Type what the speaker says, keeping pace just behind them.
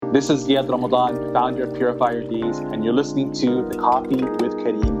This is Ziad Ramadan, founder of Purify Your Gaze, and you're listening to the Coffee with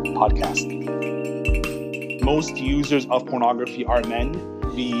Kareem podcast. Most users of pornography are men.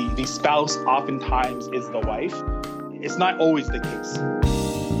 The spouse oftentimes is the wife. It's not always the case.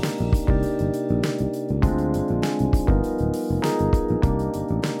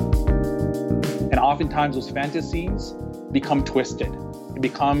 And oftentimes those fantasies become twisted. It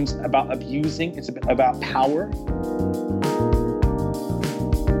becomes about abusing. It's about power.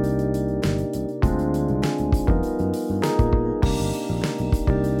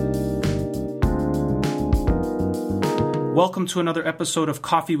 Welcome to another episode of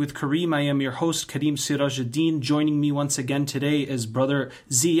Coffee with Kareem. I am your host, Kareem Sirajuddin. Joining me once again today is brother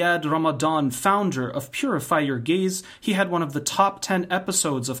Ziad Ramadan, founder of Purify Your Gaze. He had one of the top 10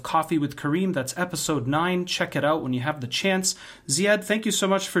 episodes of Coffee with Kareem. That's episode 9. Check it out when you have the chance. Ziad, thank you so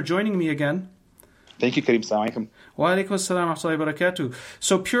much for joining me again. Thank you, Kareem. Assalamu alaikum. Wa alaikum assalam wa rahmatullahi wa barakatuh.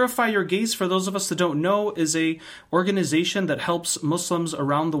 So Purify Your Gaze, for those of us that don't know, is a organization that helps Muslims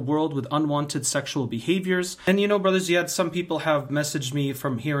around the world with unwanted sexual behaviors. And you know, Brother Ziad, some people have messaged me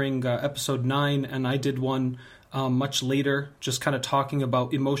from hearing episode 9, and I did one much later, just kind of talking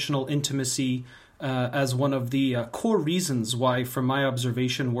about emotional intimacy as one of the core reasons why, from my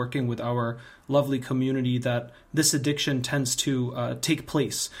observation working with our lovely community, that this addiction tends to take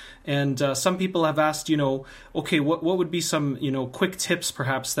place. And some people have asked, okay, what would be some, quick tips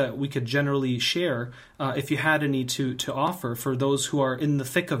perhaps that we could generally share if you had any to offer for those who are in the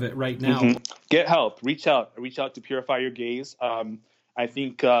thick of it right now? Mm-hmm. Get help. Reach out to Purify Your Gaze. I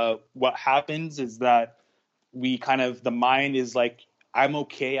think what happens is that the mind is like, I'm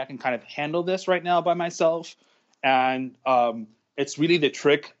okay. I can kind of handle this right now by myself. And it's really the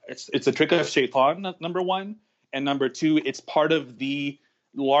trick. It's a trick of shaitan, number one. And number two, it's part of the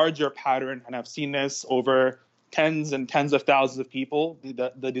larger pattern. And I've seen this over tens and tens of thousands of people.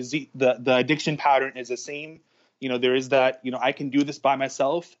 The disease, the addiction pattern is the same. There is that, I can do this by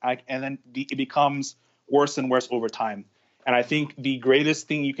myself. And then it becomes worse and worse over time. And I think the greatest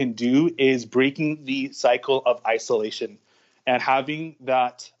thing you can do is breaking the cycle of isolation. And having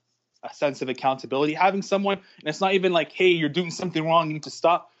that sense of accountability, having someone, and it's not even like, hey, you're doing something wrong, you need to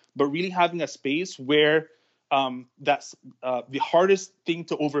stop, but really having a space where that's the hardest thing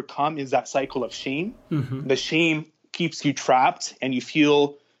to overcome is that cycle of shame. Mm-hmm. The shame keeps you trapped and you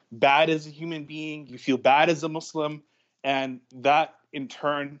feel bad as a human being, you feel bad as a Muslim, and that in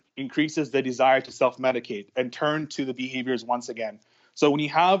turn increases the desire to self-medicate and turn to the behaviors once again. So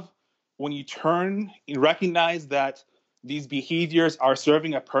when you turn and recognize that these behaviors are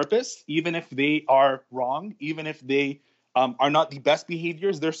serving a purpose, even if they are wrong, even if they are not the best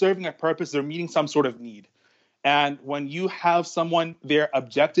behaviors, they're serving a purpose, they're meeting some sort of need. And when you have someone there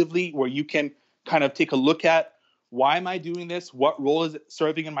objectively where you can kind of take a look at, why am I doing this? What role is it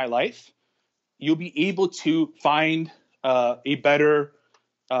serving in my life? You'll be able to find a better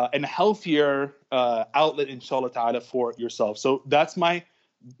and healthier outlet, inshallah ta'ala, for yourself. So that's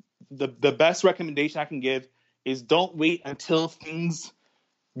the best recommendation I can give is don't wait until things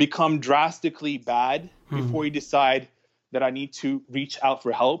become drastically bad before you decide that I need to reach out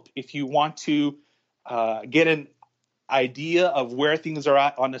for help. If you want to get an idea of where things are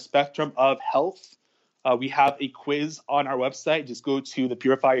at on the spectrum of health, we have a quiz on our website. Just go to the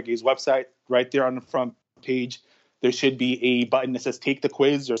Purify Your Gaze website. Right there on the front page, there should be a button that says take the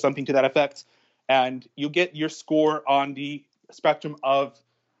quiz or something to that effect. And you'll get your score on the spectrum of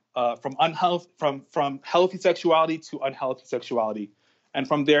from healthy sexuality to unhealthy sexuality. And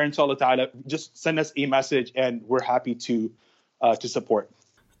from there, inshallah ta'ala, just send us a message and we're happy to support.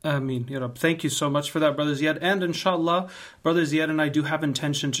 Ameen, Ya Rab. Thank you so much for that, Brother Ziad. And inshallah, Brother Ziad and I do have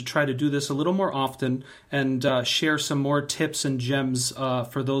intention to try to do this a little more often and share some more tips and gems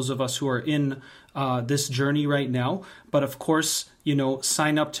for those of us who are in this journey right now. But of course,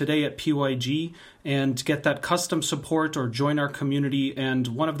 sign up today at PYG and get that custom support or join our community. And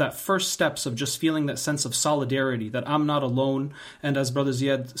one of that first steps of just feeling that sense of solidarity, that I'm not alone. And as Brother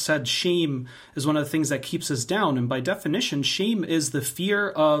Ziad said, shame is one of the things that keeps us down. And by definition, shame is the fear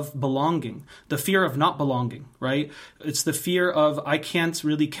of belonging, the fear of not belonging, right? It's the fear of I can't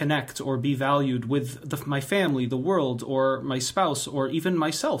really connect or be valued with my family, the world, or my spouse, or even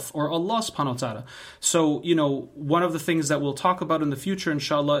myself, or Allah subhanahu wa ta'ala. So, one of the things that we'll talk about in the future,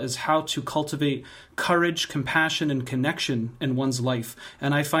 inshallah, is how to cultivate courage, compassion, and connection in one's life.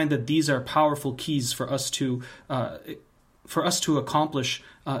 And I find that these are powerful keys for us to accomplish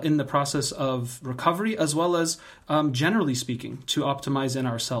in the process of recovery, as well as, generally speaking, to optimize in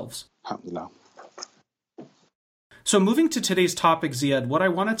ourselves. Alhamdulillah. So moving to today's topic, Ziad, what I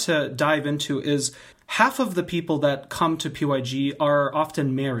wanted to dive into is half of the people that come to PYG are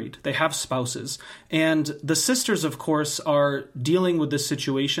often married. They have spouses. And the sisters, of course, are dealing with this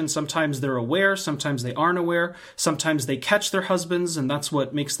situation. Sometimes they're aware, sometimes they aren't aware. Sometimes they catch their husbands, and that's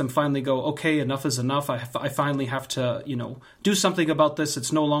what makes them finally go, okay, enough is enough. I finally have to, do something about this.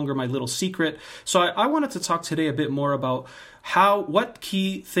 It's no longer my little secret. So I wanted to talk today a bit more about what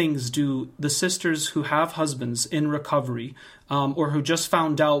key things do the sisters who have husbands in recovery or who just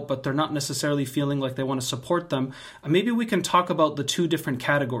found out but they're not necessarily feeling like they want to support them. Maybe we can talk about the two different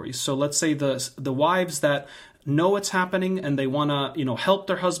categories. So let's say the wives that know it's happening and they want to help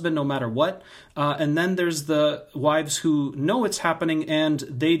their husband no matter what, and then there's the wives who know it's happening and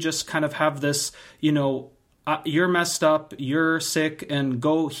they just kind of have this you're messed up, you're sick, and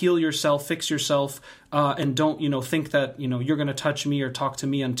go heal yourself, fix yourself, and don't, think that, you're going to touch me or talk to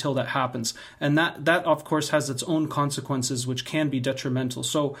me until that happens. And that, of course, has its own consequences, which can be detrimental.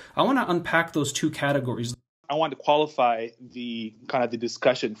 So I want to unpack those two categories. I want to qualify the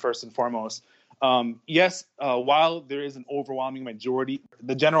discussion first and foremost. Yes, while there is an overwhelming majority,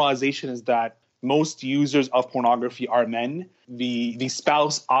 the generalization is that most users of pornography are men. The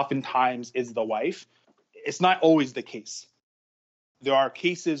spouse oftentimes is the wife. It's not always the case. There are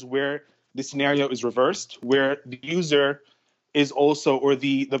cases where the scenario is reversed, where the user is also, or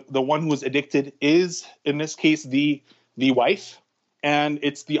the one who is addicted is, in this case, the wife, and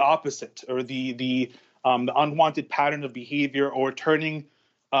it's the opposite, or the unwanted pattern of behavior or turning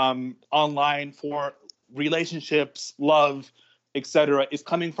online for relationships, love, etc., is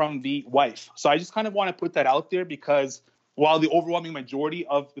coming from the wife. So I just kind of want to put that out there because while the overwhelming majority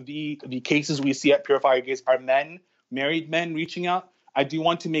of the cases we see at Purify Your Gaze are men, married men reaching out, I do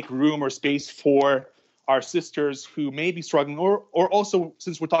want to make room or space for our sisters who may be struggling, or also,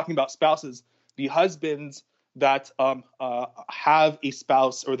 since we're talking about spouses, the husbands that have a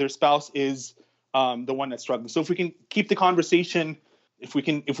spouse or their spouse is the one that's struggling. So if we can keep the conversation,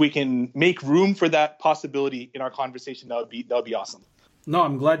 if we can make room for that possibility in our conversation, that would be awesome. No,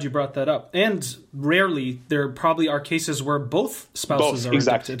 I'm glad you brought that up. And rarely, there probably are cases where both spouses are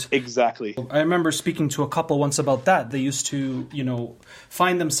addicted. Exactly. I remember speaking to a couple once about that. They used to,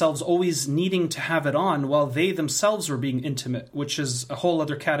 find themselves always needing to have it on while they themselves were being intimate, which is a whole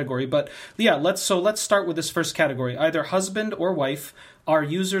other category. But yeah, let's start with this first category. Either husband or wife are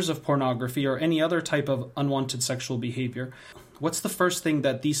users of pornography or any other type of unwanted sexual behavior. What's the first thing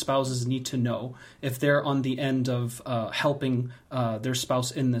that these spouses need to know if they're on the end of helping their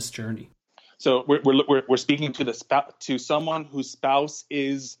spouse in this journey? So we're speaking to someone whose spouse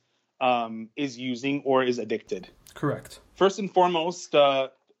is using or is addicted. Correct. First and foremost,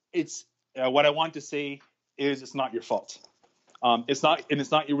 it's what I want to say is it's not your fault. It's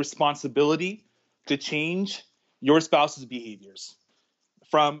not your responsibility to change your spouse's behaviors.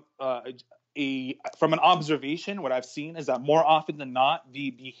 From an observation, what I've seen is that more often than not,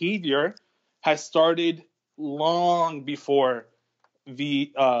 the behavior has started long before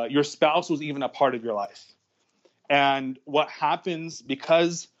your spouse was even a part of your life. And what happens,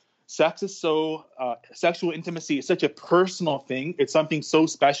 because sexual intimacy is such a personal thing, it's something so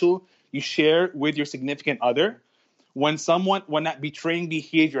special you share with your significant other. When that betraying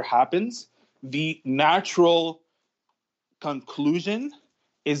behavior happens, the natural conclusion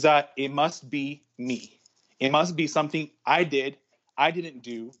is that it must be me. It must be something I didn't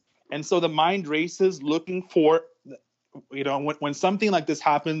do. And so the mind races looking for, when something like this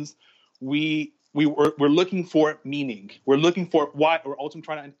happens, we're looking for meaning. We're looking for why, or ultimately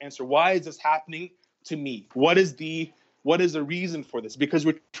trying to answer, why is this happening to me? What is the reason for this? Because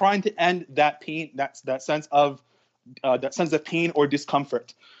we're trying to end that pain, that sense of pain or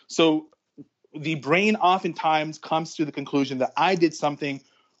discomfort. So the brain oftentimes comes to the conclusion that I did something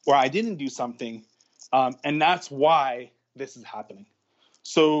or I didn't do something, and that's why this is happening.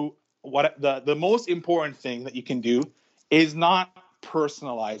 So what the most important thing that you can do is not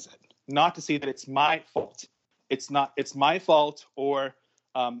personalize it, not to say that it's my fault. It's my fault, or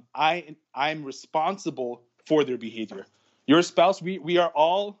I'm responsible for their behavior. Your spouse, we are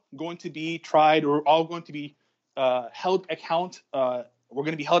all going to be tried, or all going to be held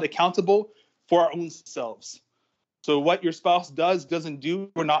accountable for our own selves. So what your spouse doesn't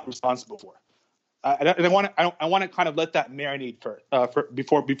do, we're not responsible for. I want to kind of let that marinate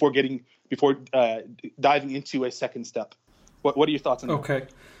before diving into a second step. What are your thoughts on that? Okay.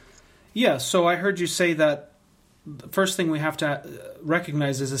 Yeah. So I heard you say that the first thing we have to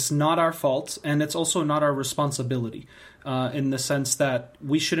recognize is it's not our fault, and it's also not our responsibility, in the sense that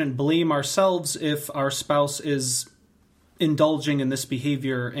we shouldn't blame ourselves if our spouse is indulging in this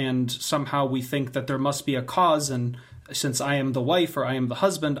behavior and somehow we think that there must be a cause, and since I am the wife or I am the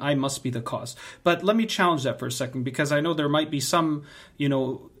husband, I must be the cause. But let me challenge that for a second, because I know there might be some,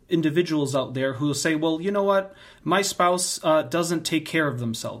 individuals out there who will say, well, you know what, my spouse doesn't take care of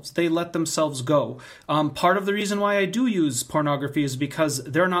themselves. They let themselves go. Part of the reason why I do use pornography is because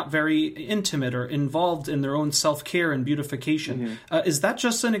they're not very intimate or involved in their own self-care and beautification. Is that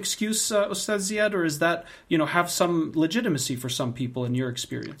just an excuse, Ustaz Ziad, or is that, have some legitimacy for some people in your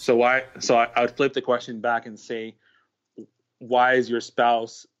experience? So I would flip the question back and say, why is your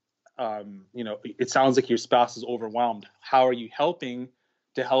spouse, it sounds like your spouse is overwhelmed. How are you helping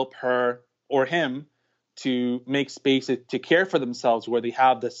to help her or him to make space to care for themselves, where they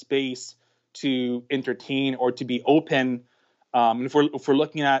have the space to entertain or to be open? And if we're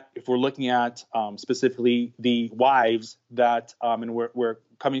looking at specifically the wives that, and we're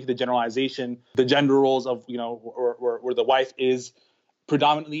coming to the generalization, the gender roles of, where the wife is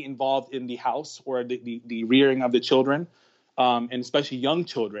predominantly involved in the house or the rearing of the children, and especially young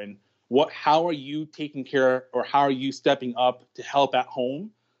children. How are you taking care, or how are you stepping up to help at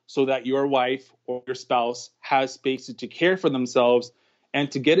home so that your wife or your spouse has space to care for themselves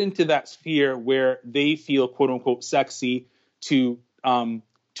and to get into that sphere where they feel, quote unquote, sexy to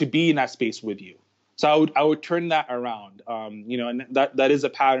be in that space with you? So I would turn that around, and that is a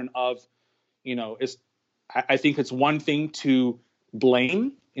pattern of, I think it's one thing to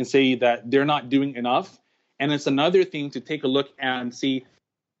blame and say that they're not doing enough. And it's another thing to take a look and see,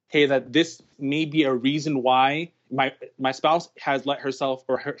 hey, that this may be a reason why my spouse has let herself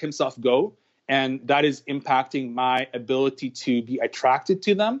or himself go, and that is impacting my ability to be attracted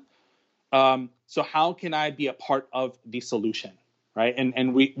to them. So how can I be a part of the solution, right?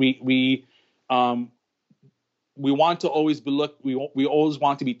 And we want to always we always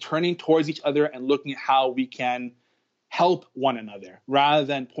want to be turning towards each other and looking at how we can help one another rather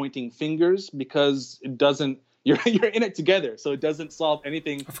than pointing fingers, because it doesn't. You're in it together, so it doesn't solve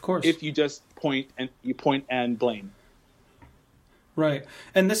anything. Of course, if you just point and blame. Right.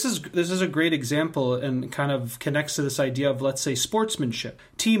 And this is a great example and kind of connects to this idea of, let's say, sportsmanship,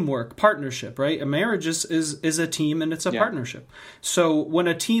 teamwork, partnership, right? A marriage is a team and it's a partnership. So when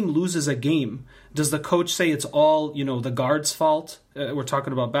a team loses a game, does the coach say it's all, the guard's fault? We're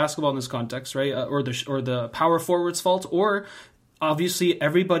talking about basketball in this context, right? Or the power forward's fault? Or obviously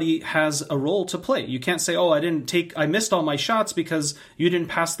everybody has a role to play. You can't say, oh, I missed all my shots because you didn't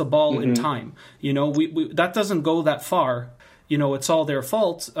pass the ball in time. That doesn't go that far. It's all their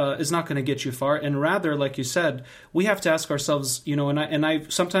fault is not going to get you far. And rather, like you said, we have to ask ourselves, and I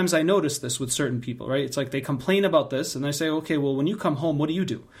sometimes I notice this with certain people, right? It's like they complain about this and I say, okay, well, when you come home, what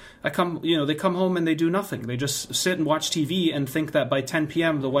do? They come home and they do nothing. They just sit and watch TV and think that by 10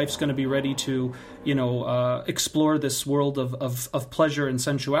 p.m. the wife's going to be ready to, explore this world of pleasure and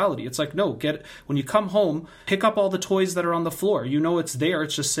sensuality. It's like, no, when you come home, pick up all the toys that are on the floor. It's there.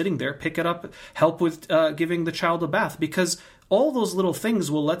 It's just sitting there. Pick it up. Help with giving the child a bath, because all those little things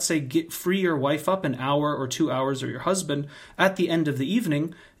will, let's say, free your wife up an hour or 2 hours, or your husband at the end of the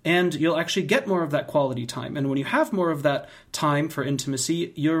evening, and you'll actually get more of that quality time. And when you have more of that time for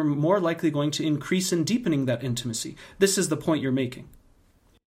intimacy, you're more likely going to increase in deepening that intimacy. This is the point you're making.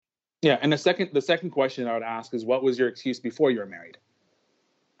 Yeah, and the second question I would ask is, what was your excuse before you were married?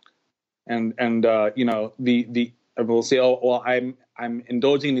 And we'll say, oh, well, I'm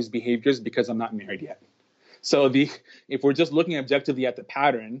indulging these behaviors because I'm not married yet. So if we're just looking objectively at the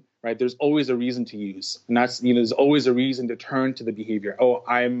pattern, right, there's always a reason to use, and that's, there's always a reason to turn to the behavior. Oh,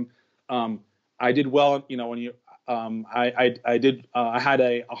 I did well, when you, I had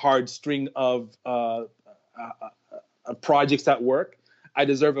a hard string of projects at work. I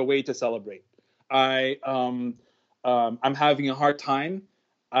deserve a way to celebrate. I'm having a hard time.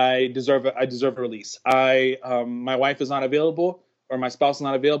 I deserve a release. My wife is not available, or my spouse is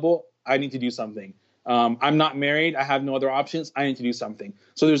not available. I need to do something. I'm not married. I have no other options. I need to do something.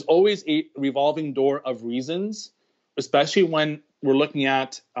 So there's always a revolving door of reasons, especially when we're looking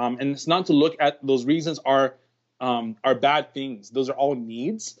at, and it's not to look at those reasons are bad things. Those are all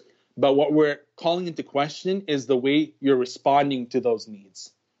needs. But what we're calling into question is the way you're responding to those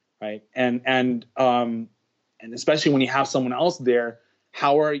needs, right? And especially when you have someone else there,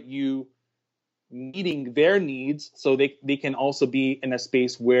 how are you meeting their needs so they can also be in a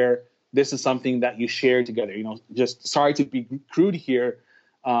space where this is something that you share together. Just sorry to be crude here.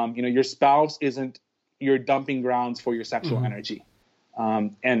 Your spouse isn't your dumping grounds for your sexual energy.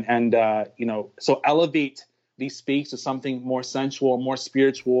 So elevate the space to something more sensual, more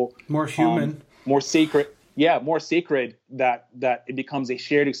spiritual, more human, more sacred. Yeah, more sacred, that it becomes a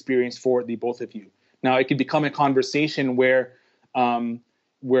shared experience for the both of you. Now, it could become a conversation where,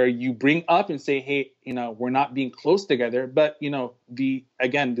 where you bring up and say, hey, we're not being close together, but the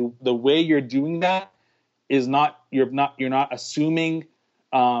way you're doing that is you're not assuming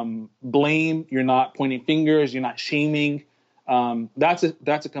blame, you're not pointing fingers, you're not shaming. That's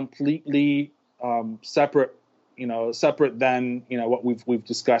a completely separate than what we've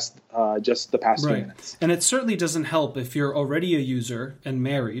discussed just the past few minutes. And it certainly doesn't help if you're already a user and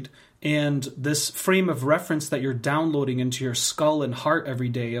married, and this frame of reference that you're downloading into your skull and heart every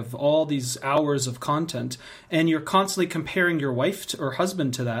day of all these hours of content, and you're constantly comparing your wife or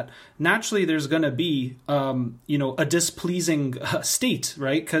husband to that. Naturally, there's going to be a displeasing state,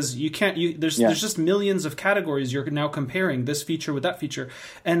 right? Because there's just millions of categories you're now comparing this feature with that feature.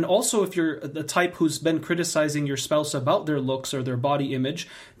 And also, if you're the type who's been criticizing your spouse about their looks or their body image,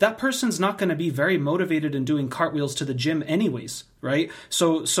 that person's not going to be very motivated in doing cartwheels to the gym anyways, right?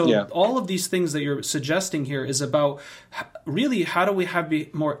 So all of these things that you're suggesting here is about really how do we have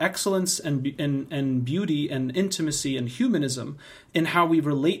more excellence and beauty and intimacy and humanism in how we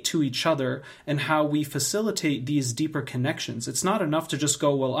relate to each other and how we facilitate these deeper connections. It's not enough to just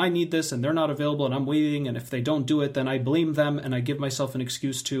go, well, I need this and they're not available and I'm waiting, and if they don't do it, then I blame them and I give myself an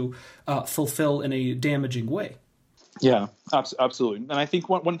excuse to fulfill in a damaging way. Yeah, absolutely. And I think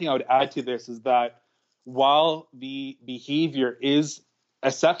one thing I would add to this is that while the behavior is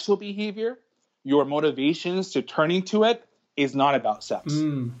a sexual behavior, your motivations to turning to it is not about sex.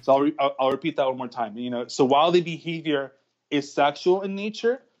 So I'll repeat that one more time. So while the behavior is sexual in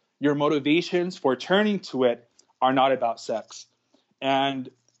nature, your motivations for turning to it are not about sex. And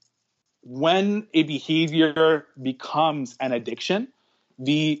when a behavior becomes an addiction,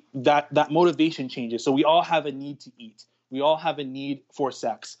 that motivation changes. So we all have a need to eat. We all have a need for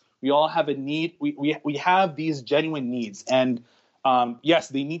sex. We all have a need. We have these genuine needs, and yes,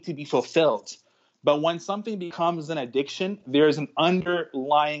 they need to be fulfilled. But when something becomes an addiction, there is an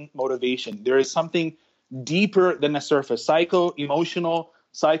underlying motivation. There is something deeper than the surface, psycho-emotional,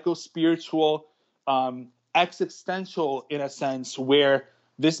 psycho-spiritual, existential in a sense, where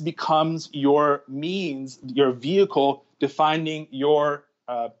this becomes your means, your vehicle defining your.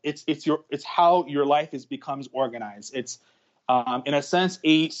 It's how your life becomes organized. It's in a sense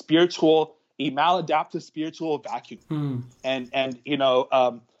a maladaptive spiritual vacuum, and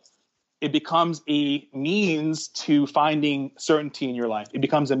it becomes a means to finding certainty in your life. It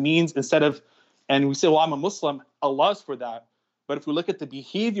becomes a means instead of, and we say, well, I'm a Muslim, Allah's for that. But if we look at the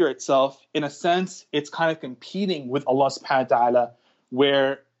behavior itself, in a sense, it's kind of competing with Allah subhanahu wa ta'ala,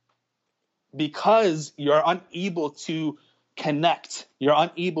 where because you're unable to connect, you're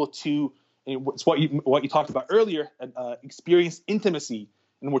unable to, it's what you talked about earlier, experience intimacy.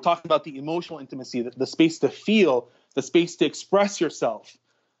 And we're talking about the emotional intimacy, the space to feel, the space to express yourself.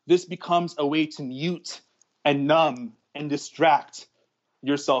 This becomes a way to mute and numb and distract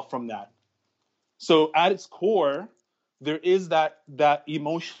yourself from that. So at its core, there is that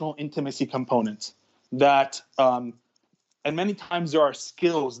emotional intimacy component that, and many times there are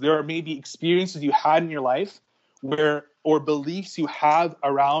skills, there are maybe experiences you had in your life or beliefs you have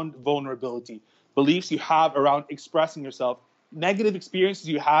around vulnerability, beliefs you have around expressing yourself, negative experiences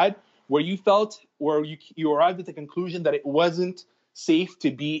you had where you felt, or you arrived at the conclusion that it wasn't safe to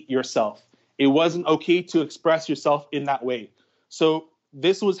be yourself. It wasn't okay to express yourself in that way. So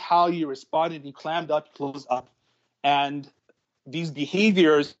this was how you responded. You clammed up, closed up. And these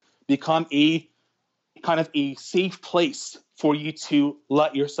behaviors become a kind of a safe place for you to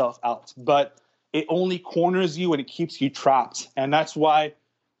let yourself out. But it only corners you and it keeps you trapped. And that's why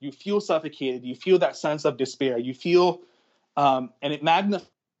you feel suffocated. You feel that sense of despair. You feel, and it magnifies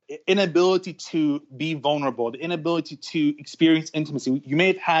inability to be vulnerable, the inability to experience intimacy. You may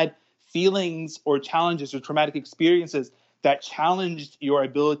have had feelings or challenges or traumatic experiences that challenged your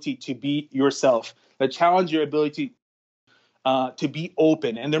ability to be yourself, that challenged your ability to be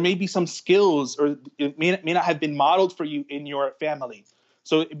open. And there may be some skills, or it may not have been modeled for you in your family.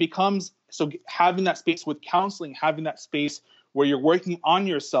 So it becomes, having that space with counseling, having that space where you're working on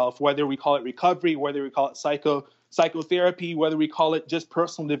yourself, whether we call it recovery, whether we call it psychotherapy, whether we call it just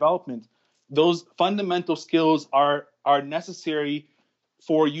personal development, those fundamental skills are necessary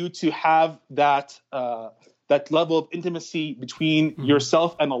for you to have that level of intimacy between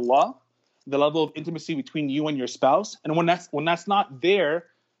yourself and Allah, the level of intimacy between you and your spouse. And when that's not there,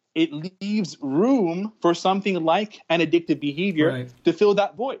 it leaves room for something like an addictive behavior to fill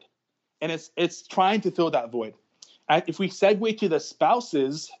that void. And it's trying to fill that void. And if we segue to the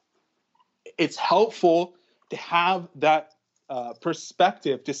spouses, it's helpful to have that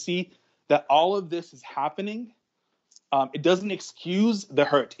perspective, to see that all of this is happening. It doesn't excuse the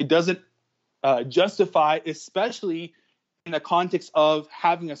hurt. It doesn't justify, especially in a context of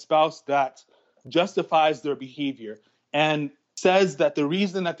having a spouse that justifies their behavior and says that the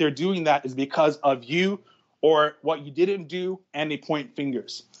reason that they're doing that is because of you or what you didn't do, and they point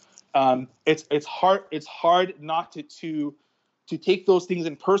fingers. It's hard not to take those things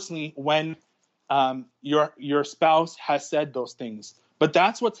in personally when your spouse has said those things. But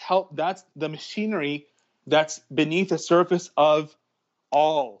that's that's the machinery that's beneath the surface of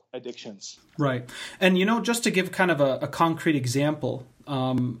all addictions. Right. And, just to give kind of a concrete example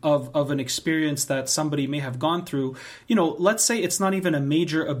of an experience that somebody may have gone through, let's say it's not even a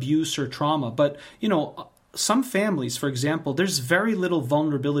major abuse or trauma, but, some families, for example, there's very little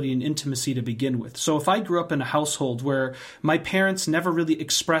vulnerability and intimacy to begin with. So if I grew up in a household where my parents never really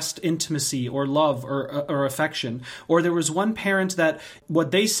expressed intimacy or love or affection, or there was one parent that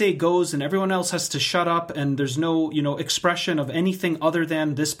what they say goes and everyone else has to shut up and there's no, expression of anything other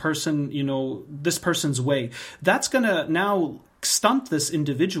than this person, this person's way, that's going to now stunt this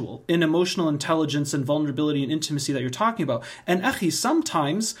individual in emotional intelligence and vulnerability and intimacy that you're talking about. And akhi,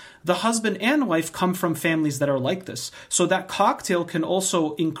 sometimes the husband and wife come from families that are like this. So that cocktail can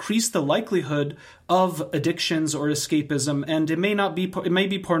also increase the likelihood of addictions or escapism. And it may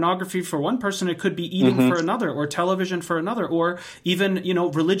be pornography for one person. It could be eating for another, or television for another, or even,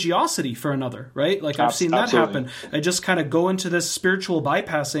 religiosity for another, right? Like I've seen that happen. I just kind of go into this spiritual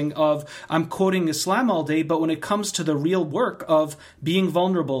bypassing of I'm quoting Islam all day, but when it comes to the real work of being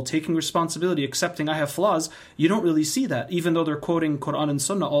vulnerable, taking responsibility, accepting I have flaws, you don't really see that, even though they're quoting Quran and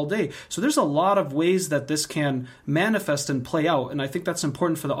Sunnah all day. So there's a lot of ways that this can manifest and play out. And I think that's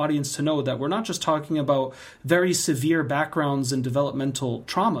important for the audience to know that we're not just talking about very severe backgrounds and developmental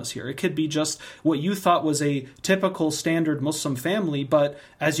traumas here. It could be just what you thought was a typical standard Muslim family, but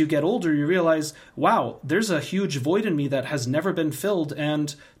as you get older, you realize, wow, there's a huge void in me that has never been filled,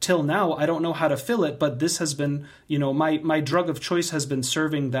 and till now, I don't know how to fill it, but this has been, my drug of choice has been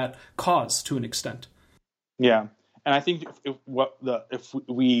serving that cause to an extent. Yeah. And I think if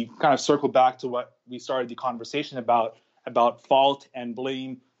we kind of circle back to what we started the conversation about fault and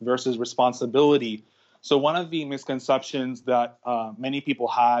blame versus responsibility. So one of the misconceptions that many people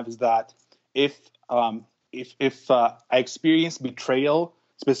have is that if I experience betrayal,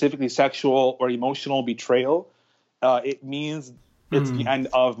 specifically sexual or emotional betrayal, it means it's the end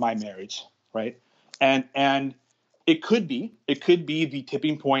of my marriage, right? And it could be the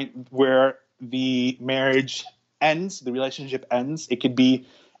tipping point where the marriage ends, the relationship ends.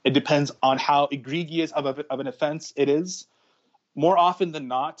 It depends on how egregious of an offense it is. More often than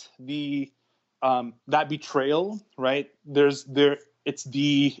not, that betrayal, right? It's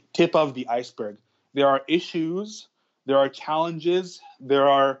the tip of the iceberg. There are issues, there are challenges, there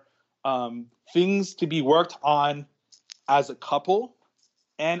are things to be worked on as a couple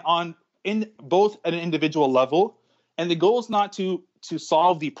and in both at an individual level. And the goal is not to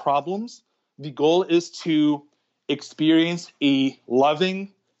solve the problems. The goal is to experience a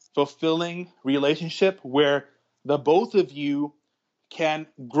loving, fulfilling relationship where the both of you can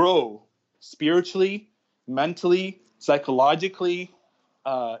grow spiritually, mentally, psychologically,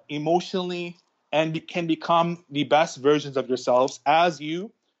 emotionally, and can become the best versions of yourselves as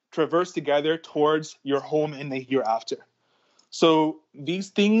you traverse together towards your home in the hereafter. So these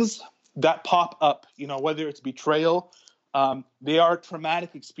things that pop up, whether it's betrayal, they are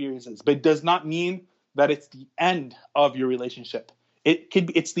traumatic experiences, but it does not mean that it's the end of your relationship.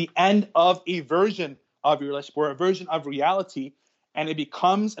 It's the end of a version of your relationship or a version of reality, and it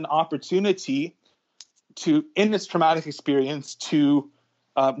becomes an opportunity to, in this traumatic experience, to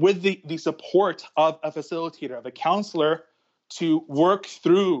with the support of a facilitator, of a counselor, to work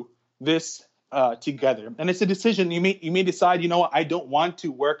through this together. And it's a decision. You may decide, I don't want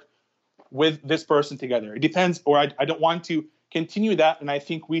to work with this person together. It depends, or I don't want to continue that, and I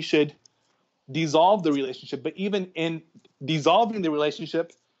think we should dissolve the relationship. But even in dissolving the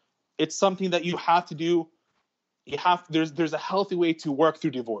relationship, it's something that you have to do. There's a healthy way to work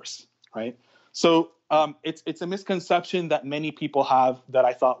through divorce, right? So it's a misconception that many people have that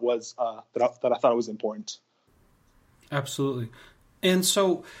I thought was important. Absolutely. And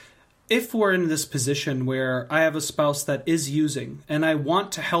so if we're in this position where I have a spouse that is using and I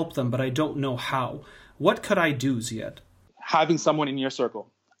want to help them, but I don't know how, what could I do, Ziad? Having someone in your circle.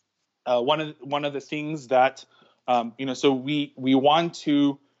 One of the things that, so we want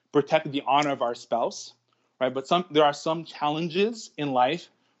to protect the honor of our spouse, right? But there are some challenges in life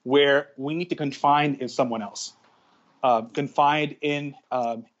where we need to confide in someone else. Confide in,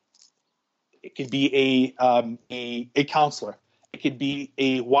 it could be a counselor. It could be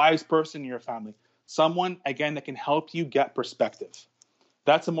a wise person in your family. Someone, again, that can help you get perspective.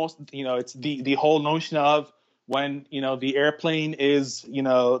 That's the most, it's the whole notion of when, the airplane is,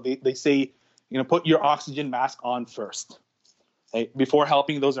 they say, put your oxygen mask on first. Okay? Before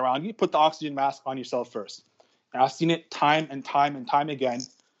helping those around you, put the oxygen mask on yourself first. And I've seen it time and time and time again.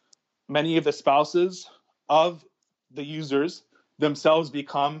 Many of the spouses of the users themselves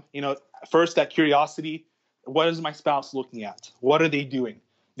become, first that curiosity. What is my spouse looking at? What are they doing?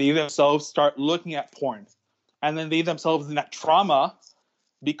 They themselves start looking at porn. And then they themselves in that trauma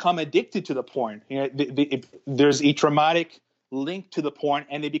become addicted to the porn. There's a traumatic link to the porn,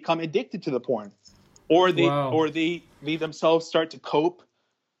 and they become addicted to the porn. Or they themselves start to cope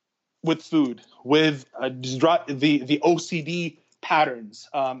with food, with the OCD patterns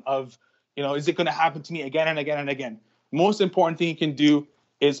of, is it going to happen to me again and again and again? Most important thing you can do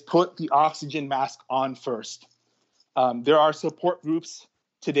is put the oxygen mask on first. There are support groups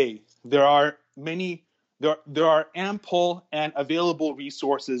today. There are ample and available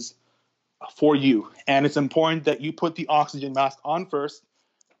resources for you. And it's important that you put the oxygen mask on first,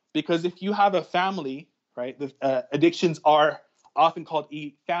 because if you have a family, right, addictions are often called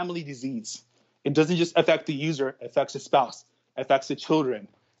a family disease. It doesn't just affect the user, it affects the spouse, it affects the children.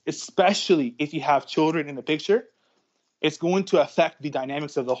 Especially if you have children in the picture, it's going to affect the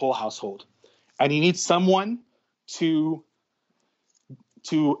dynamics of the whole household. And you need someone to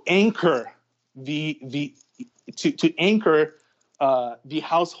anchor the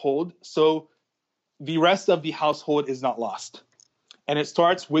household, so the rest of the household is not lost. And it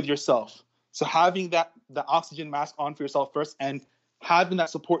starts with yourself. So having the oxygen mask on for yourself first, and having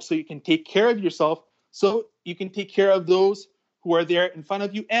that support so you can take care of yourself, so you can take care of those who are there in front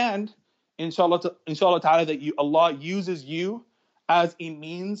of you, and inshallah ta'ala that Allah uses you as a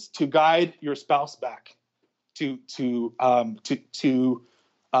means to guide your spouse back to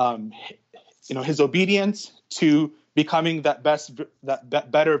his obedience, to becoming that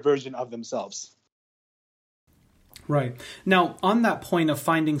better version of themselves. Right. Now, on that point of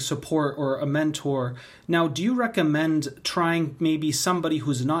finding support or a mentor, now, do you recommend trying maybe somebody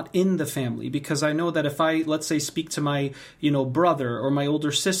who's not in the family? Because I know that if I, let's say, speak to my, brother or my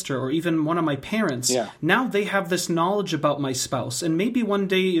older sister or even one of my parents, now they have this knowledge about my spouse. And maybe one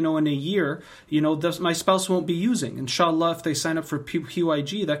day, in a year, my spouse won't be using. Inshallah, if they sign up for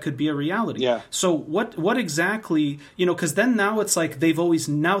QIG, that could be a reality. Yeah. So what exactly, because then now it's like they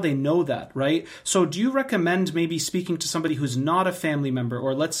know that, right? So do you recommend maybe speaking to somebody who's not a family member?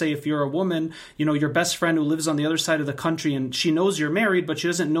 Or let's say if you're a woman, your best friend who lives on the other side of the country and she knows you're married, but she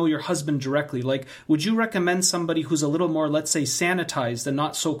doesn't know your husband directly. Like, would you recommend somebody who's a little more, let's say, sanitized and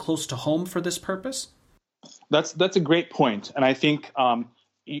not so close to home for this purpose? That's a great point. And I think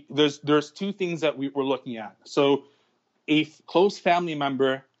there's two things that we're looking at. So a close family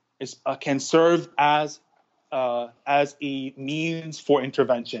member can serve as a means for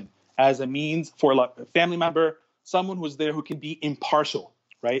intervention, as a means for a family member, someone who's there who can be impartial,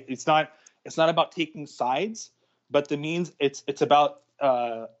 right? It's not about taking sides, but the means it's about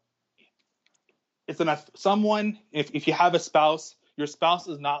someone. If you have a spouse, your spouse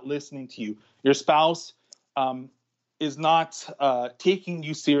is not listening to you. Your spouse is not taking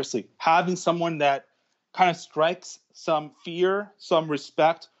you seriously. Having someone that kind of strikes some fear, some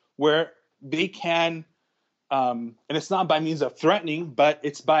respect, where they can, and it's not by means of threatening, but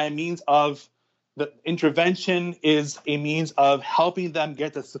it's by a means of the intervention is a means of helping them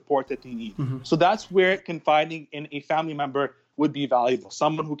get the support that they need. Mm-hmm. So that's where confiding in a family member would be valuable.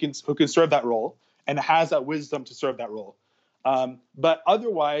 Someone who can serve that role and has that wisdom to serve that role. But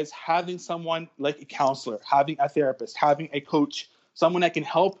otherwise, having someone like a counselor, having a therapist, having a coach, someone that can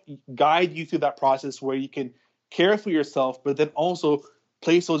help guide you through that process where you can care for yourself, but then also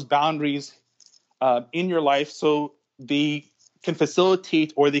place those boundaries in your life so they can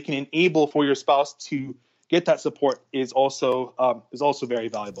facilitate or they can enable for your spouse to get that support is also very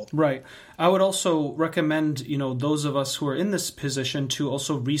valuable. Right. I would also recommend, those of us who are in this position to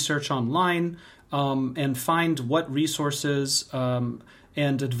also research online and find what resources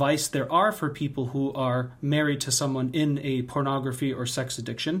and advice there are for people who are married to someone in a pornography or sex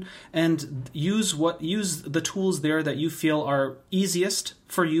addiction, and use the tools there that you feel are easiest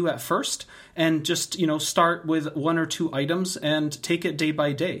for you at first, and just start with one or two items and take it day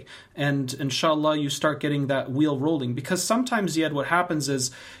by day, and inshallah you start getting that wheel rolling. Because sometimes, Ziad, what happens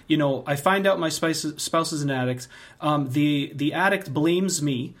is I find out my spouse is an addict, the addict blames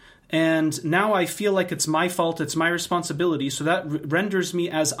me, and now I feel like it's my fault, it's my responsibility, so that renders me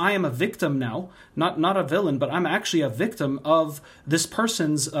as I am a victim now, not a villain, but I'm actually a victim of this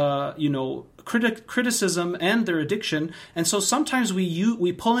person's, criticism and their addiction. And so sometimes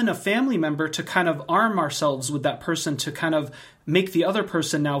we pull in a family member to kind of arm ourselves with that person to kind of make the other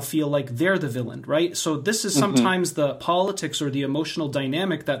person now feel like they're the villain, right? So this is sometimes the politics or the emotional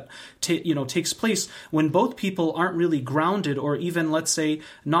dynamic that takes place when both people aren't really grounded, or even, let's say,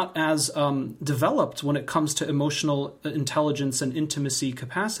 not as developed when it comes to emotional intelligence and intimacy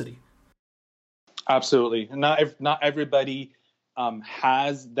capacity. Absolutely. Not everybody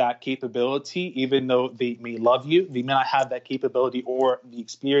has that capability. Even though they may love you, they may not have that capability or the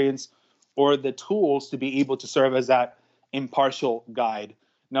experience or the tools to be able to serve as that impartial guide.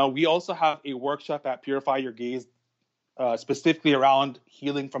 Now, we also have a workshop at Purify Your Gaze specifically around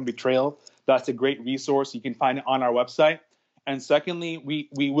healing from betrayal. That's a great resource. You can find it on our website. And secondly, we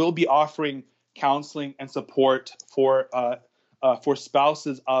will be offering counseling and support for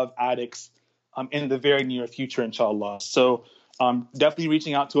spouses of addicts in the very near future, inshallah. So definitely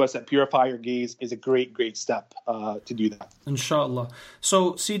reaching out to us at Purify Your Gaze is a great step to do that. Inshallah.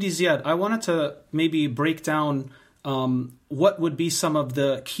 So, Sidi Ziad, I wanted to maybe break down what would be some of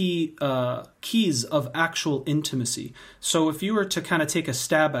the keys of actual intimacy. So if you were to kind of take a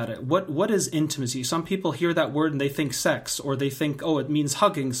stab at it, what is intimacy? Some people hear that word and they think sex, or they think, oh, it means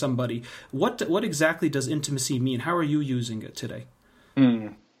hugging somebody. What exactly does intimacy mean? How are you using it today?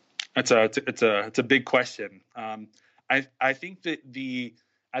 It's a big question. I think that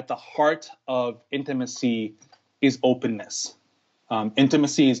at the heart of intimacy is openness.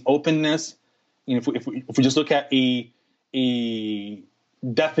 Intimacy is openness. If we just look at a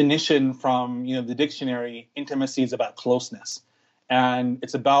definition from the dictionary, intimacy is about closeness, and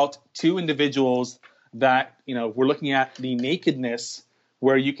it's about two individuals that we're looking at the nakedness,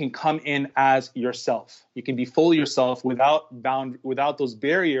 where you can come in as yourself. You can be fully yourself without those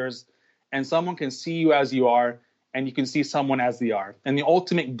barriers, and someone can see you as you are, and you can see someone as they are. And the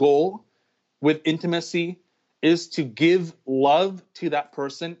ultimate goal with intimacy is to give love to that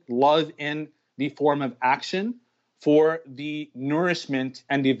person, love in the form of action for the nourishment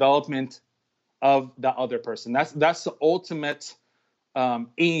and development of the other person. That's the ultimate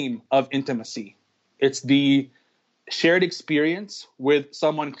aim of intimacy. It's the shared experience with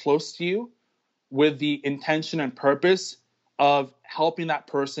someone close to you with the intention and purpose of helping that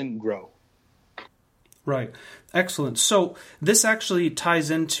person grow. Right. Excellent. So this actually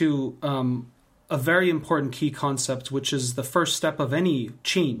ties into a very important key concept, which is the first step of any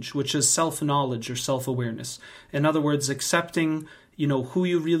change, which is self-knowledge or self-awareness. In other words, accepting, who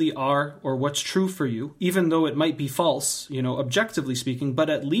you really are or what's true for you, even though it might be false, objectively speaking, but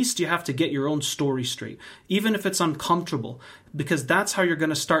at least you have to get your own story straight, even if it's uncomfortable, because that's how you're going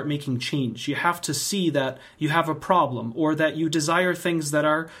to start making change. You have to see that you have a problem, or that you desire things that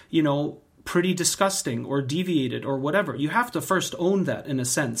are, pretty disgusting or deviated or whatever. You have to first own that, in a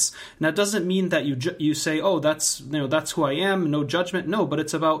sense. And that doesn't mean that you say, oh, that's who I am, no judgment. No, but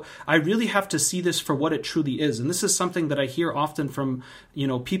it's about, I really have to see this for what it truly is. And this is something that I hear often from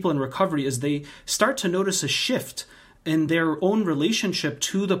people in recovery, is they start to notice a shift in their own relationship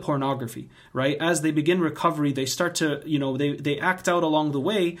to the pornography, right? As they begin recovery, they start to, they act out along the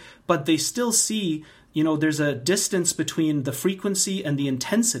way, but they still see there's a distance between the frequency and the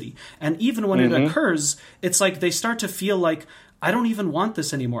intensity. And even when it occurs, it's like they start to feel like, I don't even want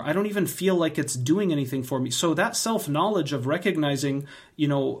this anymore. I don't even feel like it's doing anything for me. So that self-knowledge of recognizing,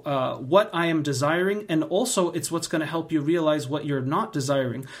 what I am desiring, and also it's what's going to help you realize what you're not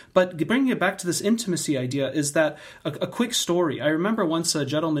desiring. But bringing it back to this intimacy idea is that a quick story. I remember once a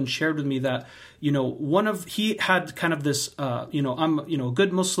gentleman shared with me that, he had kind of this,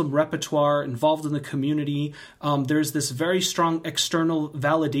 good Muslim repertoire, involved in the community. There's this very strong external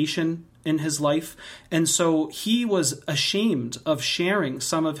validation in his life. And so he was ashamed of sharing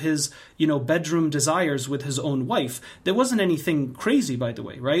some of his, bedroom desires with his own wife. There wasn't anything crazy, by the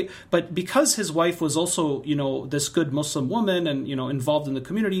way, right? But because his wife was also, this good Muslim woman and, involved in the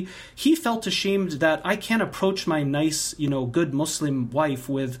community, he felt ashamed that I can't approach my nice, good Muslim wife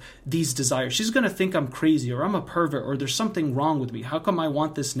with these desires. She's going to think I'm crazy, or I'm a pervert, or there's something wrong with me. How come I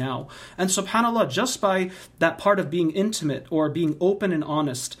want this now? And subhanAllah, just by that part of being intimate or being open and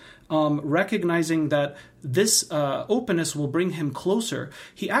honest, recognizing that this openness will bring him closer,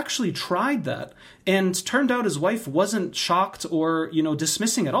 he actually tried that, and turned out his wife wasn't shocked or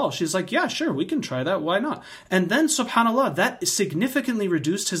dismissing at all. She's like, yeah, sure, we can try that, why not? And then subhanallah, that significantly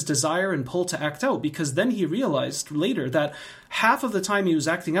reduced his desire and pull to act out, because then he realized later that half of the time he was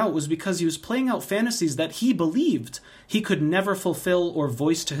acting out was because he was playing out fantasies that he believed he could never fulfill or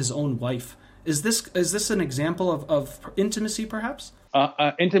voice to his own wife. Is this an example of intimacy, perhaps?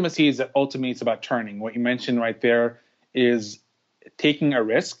 Intimacy is ultimately, it's about turning. What you mentioned right there is taking a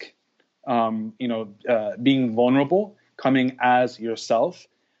risk, being vulnerable, coming as yourself,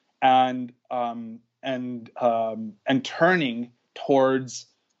 and and turning towards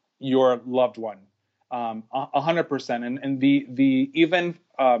your loved one. 100%. And the even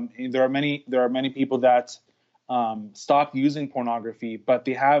there are many people that stop using pornography, but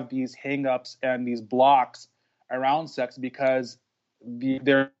they have these hangups and these blocks around sex because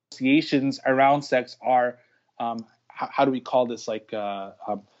their associations around sex are how do we call this, like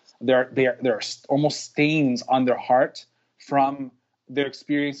they're almost stains on their heart from their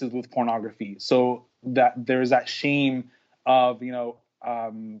experiences with pornography. So that there's that shame of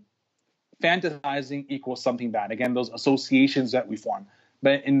fantasizing equals something bad. Again, those associations that we form.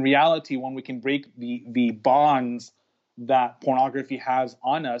 But in reality, when we can break the bonds that pornography has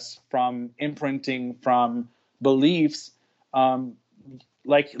on us from imprinting, from beliefs,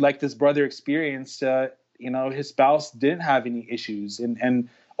 like this brother experienced, his spouse didn't have any issues, and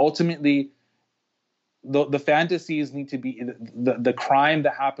ultimately, the fantasies need to be the crime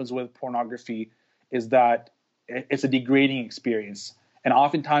that happens with pornography is that it's a degrading experience. And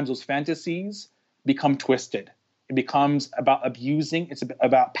oftentimes those fantasies become twisted. It becomes about abusing. It's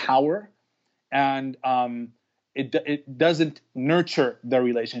about power, and it doesn't nurture the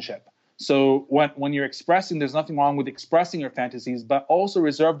relationship. So when you're expressing, there's nothing wrong with expressing your fantasies, but also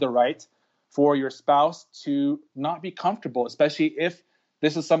reserve the right for your spouse to not be comfortable, especially if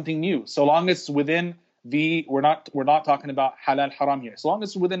this is something new. So long as it's within we're not talking about halal haram here. So long as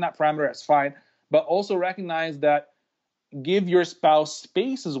it's within that parameter, it's fine. But also recognize that. Give your spouse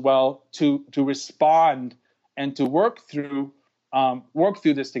space as well to respond and to work through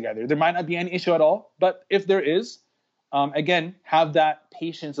this together. There might not be any issue at all, but if there is, again, have that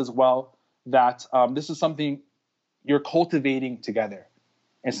patience as well. That this is something you're cultivating together.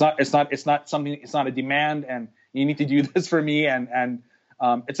 It's not something. It's not a demand, and you need to do this for me. And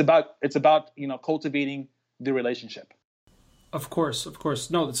it's about cultivating the relationship. Of course.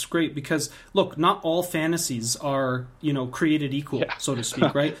 No, that's great because, look, not all fantasies are, created equal, so to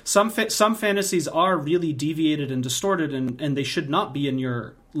speak, right? Some fantasies are really deviated and distorted, and they should not be in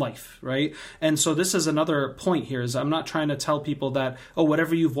your life, right? And so this is another point here, is I'm not trying to tell people that,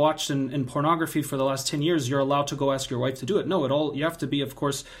 whatever you've watched in pornography for the last 10 years, you're allowed to go ask your wife to do it. No, you have to be, of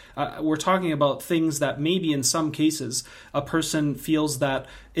course, we're talking about things that maybe in some cases a person feels that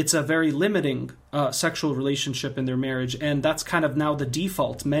it's a very limiting sexual relationship in their marriage, and that's kind of now the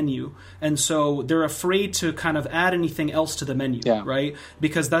default menu. And so they're afraid to kind of add anything else to the menu, right?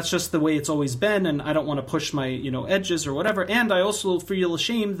 Because that's just the way it's always been, and I don't want to push my, edges or whatever. And I also feel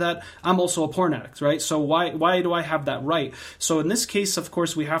ashamed that I'm also a porn addict, right? So why do I have that right? So in this case, of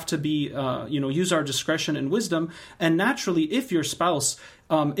course, we have to be, use our discretion and wisdom. And naturally, if your spouse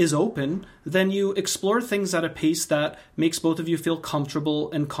is open, then you explore things at a pace that makes both of you feel comfortable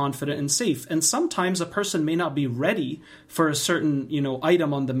and confident and safe. And sometimes a person may not be ready for a certain,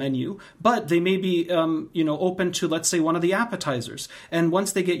 item on the menu, but they may be, open to, let's say, one of the appetizers. And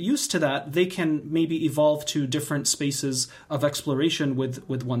once they get used to that, they can maybe evolve to different spaces of exploration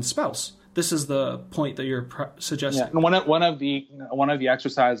with one spouse. This is the point that you're suggesting. Yeah. And one of the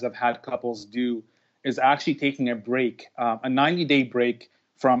exercises I've had couples do is actually taking a break, a 90-day break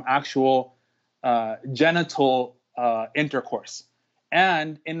from actual genital intercourse.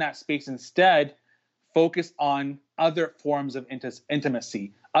 And in that space, instead, focus on other forms of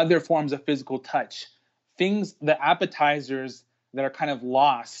intimacy, other forms of physical touch, the appetizers that are kind of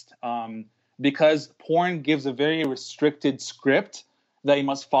lost because porn gives a very restricted script that you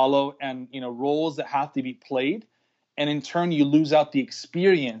must follow and, roles that have to be played. And in turn, you lose out the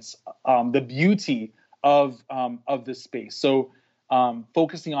experience, the beauty of this space. So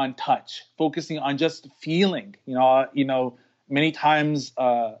focusing on touch, focusing on just feeling, many times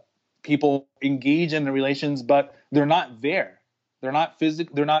people engage in the relations, but they're not there.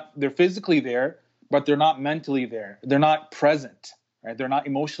 They're physically there, but they're not mentally there. They're not present, right? They're not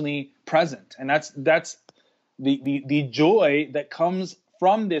emotionally present. And that's the joy that comes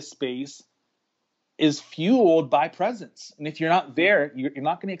from this space is fueled by presence. And if you're not there, you're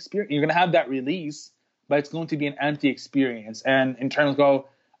not going to experience, you're going to have that release, but it's going to be an empty experience. And in terms of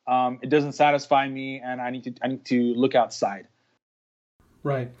it doesn't satisfy me, and I need to look outside.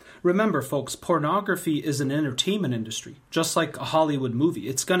 Right. Remember, folks, pornography is an entertainment industry, just like a Hollywood movie.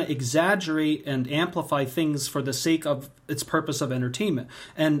 It's going to exaggerate and amplify things for the sake of its purpose of entertainment.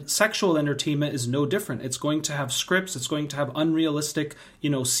 And sexual entertainment is no different. It's going to have scripts. It's going to have unrealistic,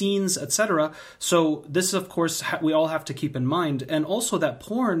 scenes, etc. So this, of course, we all have to keep in mind. And also that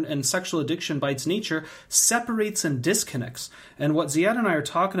porn and sexual addiction by its nature separates and disconnects. And what Ziad and I are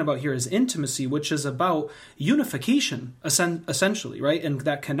talking about here is intimacy, which is about unification, essentially, right? And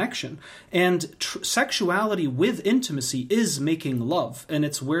that connection. And sexuality with intimacy is making love. And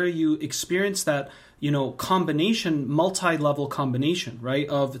it's where you experience that, combination, multi-level combination, right?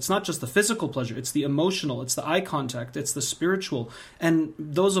 Of, it's not just the physical pleasure, it's the emotional, it's the eye contact, it's the spiritual. And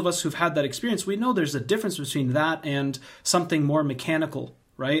those of us who've had that experience, we know there's a difference between that and something more mechanical,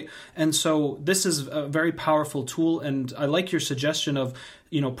 right? And so this is a very powerful tool. And I like your suggestion of,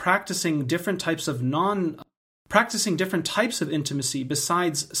 practicing different types of intimacy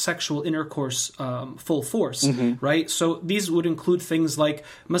besides sexual intercourse full force, right? So these would include things like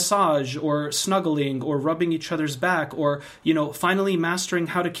massage or snuggling or rubbing each other's back or, finally mastering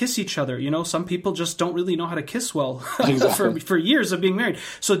how to kiss each other. Some people just don't really know how to kiss well for years of being married.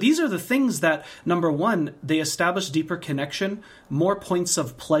 So these are the things that, number one, they establish deeper connection, more points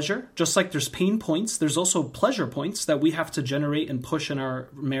of pleasure. Just like there's pain points, there's also pleasure points that we have to generate and push in our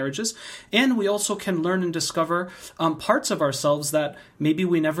marriages. And we also can learn and discover parts of ourselves that maybe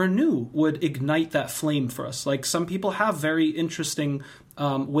we never knew would ignite that flame for us. Like some people have very interesting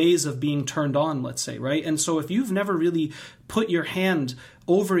ways of being turned on, let's say, right? And so if you've never really put your hand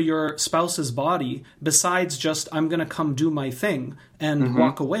over your spouse's body, besides just, I'm going to come do my thing and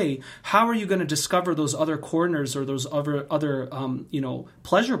walk away, how are you going to discover those other corners or those other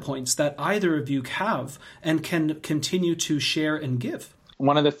pleasure points that either of you have and can continue to share and give?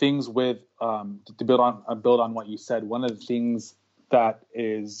 One of the things with to build on what you said, one of the things that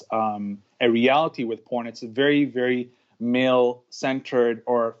is a reality with porn, it's a very, very male-centered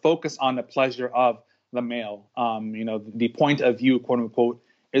or focus on the pleasure of the male. The point of view, quote unquote,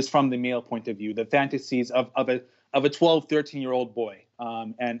 is from the male point of view. The fantasies of a 12, 13-year-old boy,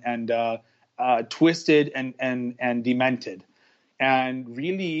 and twisted and demented. And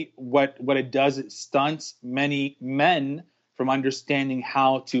really, what it does, it stunts many men from understanding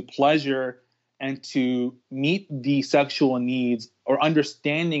how to pleasure and to meet the sexual needs or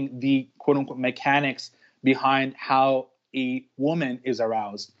understanding the quote unquote mechanics behind how a woman is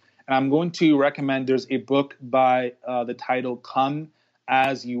aroused. And I'm going to recommend, there's a book by the title Come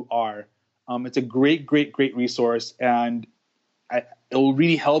As You Are. It's a great, great, great resource, and it will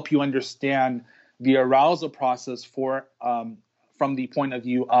really help you understand the arousal process from the point of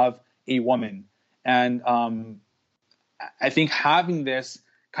view of a woman. And I think having this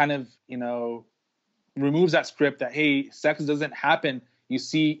kind of, removes that script that, hey, sex doesn't happen. You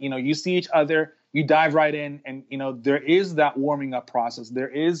see each other, you dive right in, and, there is that warming up process.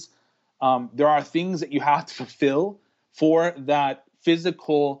 There are things that you have to fulfill for that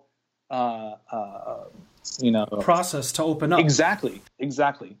physical, process to open up. Exactly.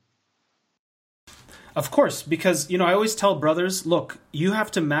 Of course, because, I always tell brothers, look, you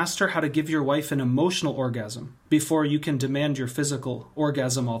have to master how to give your wife an emotional orgasm before you can demand your physical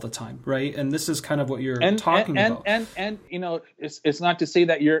orgasm all the time, right? And this is kind of what you're talking about. And it's not to say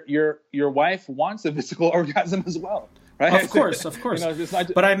that your wife wants a physical orgasm as well, right? Of course.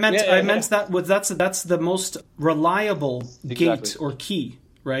 But I meant that's the most reliable gate or key.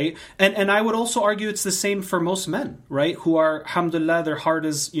 Right. And I would also argue it's the same for most men, right? Who are, alhamdulillah, their heart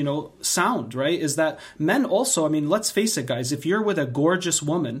is, sound, right? Is that men also, let's face it, guys, if you're with a gorgeous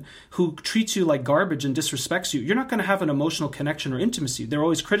woman who treats you like garbage and disrespects you, you're not going to have an emotional connection or intimacy. They're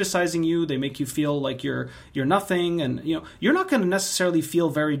always criticizing you. They make you feel like you're nothing. And, you're not going to necessarily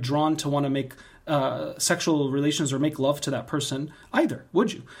feel very drawn to want to make sexual relations or make love to that person either,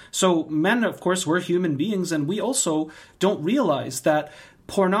 would you? So men, of course, we're human beings, and we also don't realize that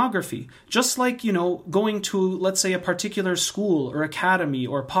pornography, just like, going to, let's say, a particular school or academy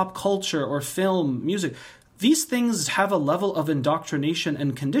or pop culture or film, music, these things have a level of indoctrination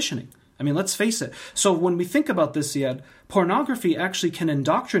and conditioning. Let's face it. So when we think about this, Ziad, pornography actually can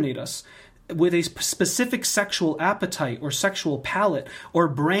indoctrinate us with a specific sexual appetite or sexual palate or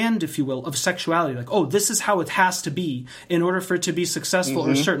brand, if you will, of sexuality. Like, oh, this is how it has to be in order for it to be successful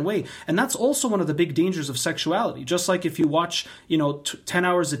in a certain way. And that's also one of the big dangers of sexuality. Just like if you watch, 10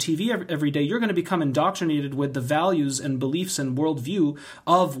 hours of TV every day, you're going to become indoctrinated with the values and beliefs and worldview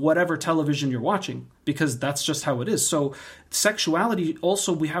of whatever television you're watching, because that's just how it is. So sexuality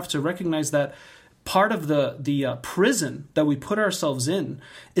also, we have to recognize that part of the prison that we put ourselves in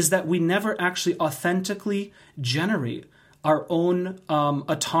is that we never actually authentically generate our own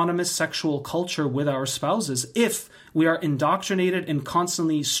autonomous sexual culture with our spouses if we are indoctrinated and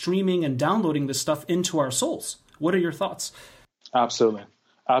constantly streaming and downloading this stuff into our souls. What are your thoughts? Absolutely.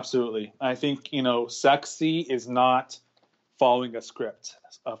 I think, sexy is not following a script,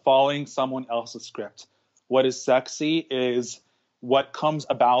 following someone else's script. What is sexy is what comes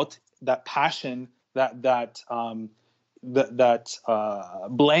about, that passion, that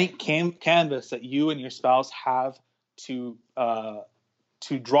blank canvas that you and your spouse have to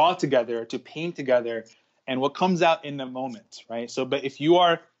draw together, to paint together, and what comes out in the moment, right? So, but if you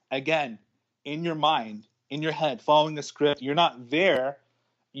are, again, in your mind, in your head, following the script, you're not there,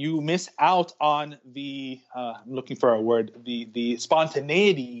 you miss out on the, I'm looking for a word, the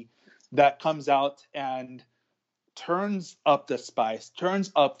spontaneity that comes out and turns up the spice,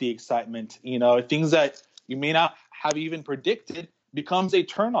 turns up the excitement, things that you may not have even predicted becomes a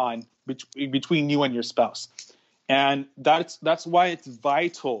turn on between you and your spouse. And that's why it's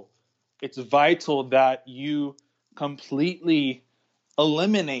vital. It's vital that you completely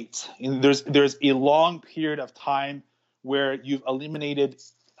eliminate. There's a long period of time where you've eliminated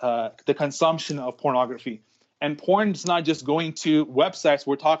the consumption of pornography. And porn is not just going to websites.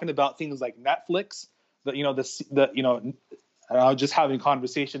 We're talking about things like Netflix. I was just having a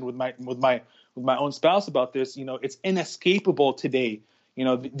conversation with my own spouse about this. It's inescapable today.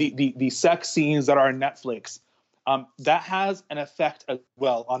 The sex scenes that are on Netflix, that has an effect as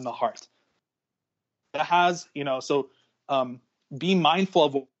well on the heart. That has, so be mindful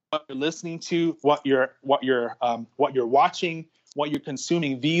of what you're listening to, what you're watching, what you're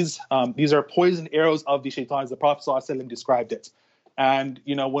consuming. These are poison arrows of the shaitan, as the Prophet ﷺ described it. And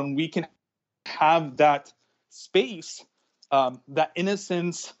when we can have that space, that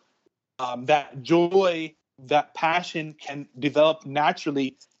innocence, that joy, that passion can develop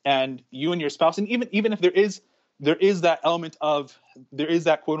naturally, and you and your spouse, and even if there is that element of, there is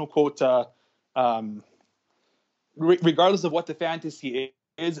that quote unquote, regardless of what the fantasy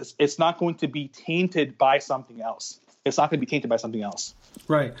is, it's not going to be tainted by something else. It's not going to be tainted by something else.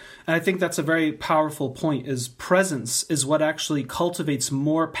 Right. And I think that's a very powerful point, is presence is what actually cultivates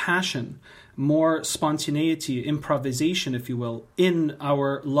more passion, more spontaneity, improvisation, if you will, in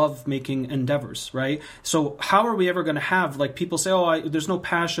our love-making endeavors, right? So how are we ever going to have, like, people say, there's no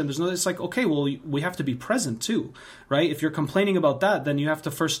passion, it's like, okay, well, we have to be present too, right? If you're complaining about that, then you have to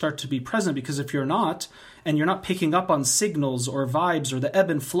first start to be present, because if you're not, and you're not picking up on signals or vibes or the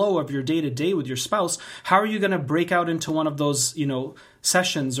ebb and flow of your day-to-day with your spouse, how are you going to break out into one of those,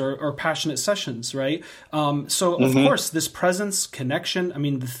 sessions or passionate sessions, right? So, of course, this presence, connection,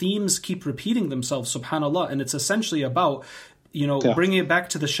 the themes keep repeating themselves, subhanAllah, and it's essentially about, bringing it back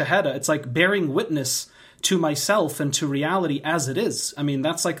to the shahada. It's like bearing witness to myself and to reality as it is.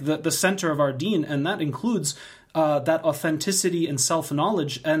 That's like the center of our deen, and that includes that authenticity and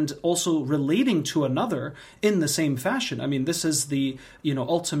self-knowledge, and also relating to another in the same fashion. This is the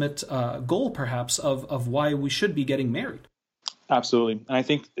ultimate goal, perhaps, of why we should be getting married. Absolutely. And I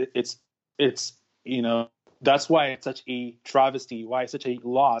think it's that's why it's such a travesty, why it's such a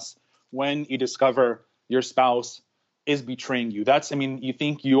loss when you discover your spouse is betraying you. You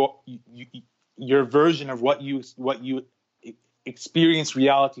think your version of what you experienced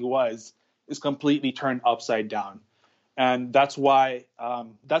reality is completely turned upside down. And that's why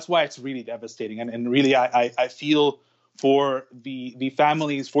it's really devastating. And really, I feel for the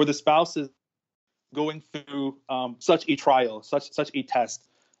families, for the spouses going through such a trial, such a test.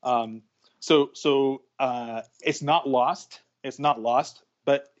 So it's not lost. It's not lost.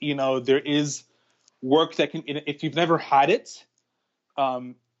 But there is work that can, if you've never had it,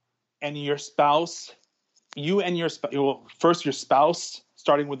 and your spouse, first your spouse,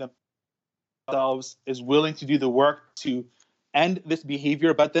 starting with themselves, is willing to do the work to end this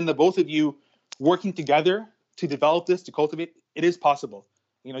behavior, but then the both of you working together to develop this, to cultivate, it is possible.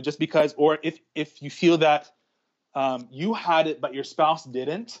 Just because, or if you feel that you had it but your spouse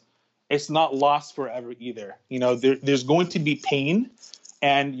didn't, it's not lost forever either. There's going to be pain,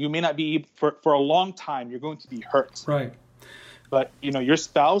 and you may not be for a long time. You're going to be hurt, right? But your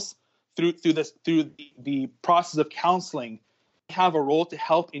spouse, through the process of counseling, have a role to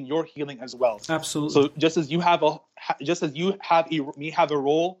help in your healing as well. Absolutely. So just as you have a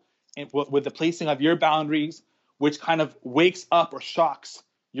role with the placing of your boundaries, which kind of wakes up or shocks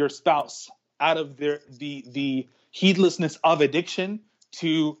your spouse out of the heedlessness of addiction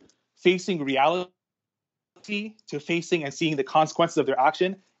to facing reality, to facing and seeing the consequences of their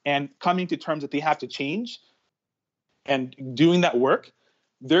action and coming to terms that they have to change and doing that work.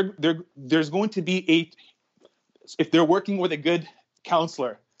 There's going to be if they're working with a good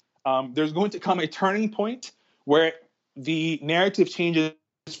counselor, there's going to come a turning point where the narrative changes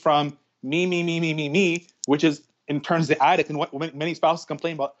from me, which is in terms of the addict, and what many spouses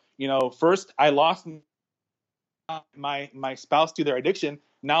complain about. First I lost my spouse to their addiction.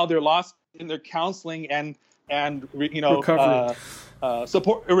 Now they're lost in their counseling and recovery.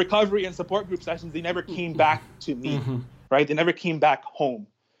 Recovery and support group sessions. They never came back to me, right? They never came back home,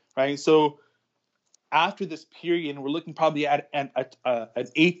 right? So after this period, and we're looking probably at an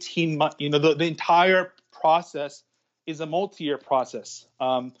 18-month, the entire process is a multi-year process.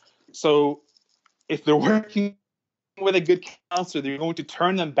 So if they're working with a good counselor, they're going to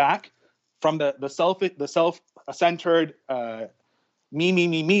turn them back from the self-centered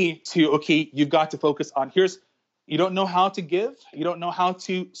me to, okay, you've got to focus on, you don't know how to give, you don't know how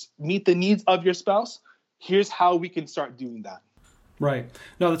to meet the needs of your spouse. Here's how we can start doing that. Right.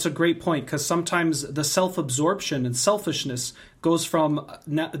 No, that's a great point, because sometimes the self-absorption and selfishness goes from,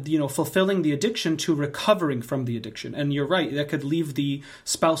 fulfilling the addiction to recovering from the addiction. And you're right, that could leave the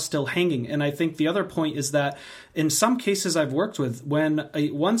spouse still hanging. And I think the other point is that in some cases I've worked with, when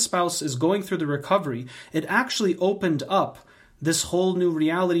one spouse is going through the recovery, it actually opened up this whole new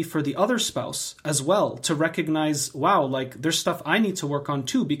reality for the other spouse as well, to recognize, wow, like there's stuff I need to work on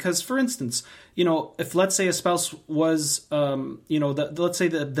too. Because, for instance, if let's say a spouse was, let's say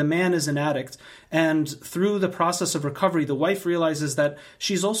the man is an addict, and through the process of recovery, the wife realizes that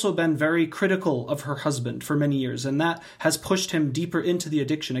she's also been very critical of her husband for many years, and that has pushed him deeper into the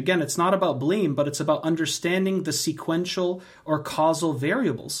addiction. Again, it's not about blame, but it's about understanding the sequential or causal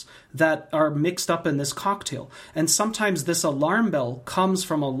variables that are mixed up in this cocktail. And sometimes this alarm bell comes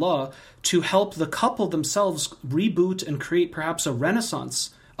from Allah to help the couple themselves reboot and create perhaps a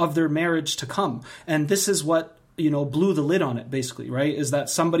renaissance of their marriage to come. And this is what blew the lid on it, basically, right? Is that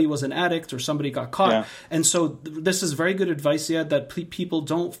somebody was an addict or somebody got caught. Yeah. And so this is very good advice, yeah, that people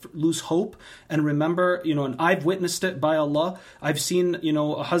don't lose hope. And remember, and I've witnessed it by Allah. I've seen,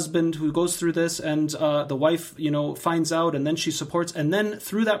 a husband who goes through this, and the wife, finds out, and then she supports. And then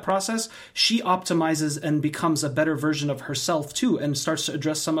through that process, she optimizes and becomes a better version of herself too, and starts to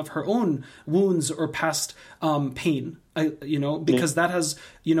address some of her own wounds or past pain. Because that has,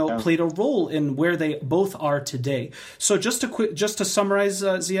 played a role in where they both are today. So just to summarize,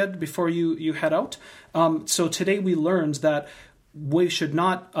 Ziad, before you head out. So today we learned that we should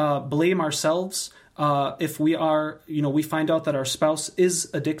not blame ourselves if we are, we find out that our spouse is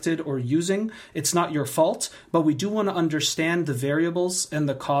addicted or using. It's not your fault, but we do want to understand the variables and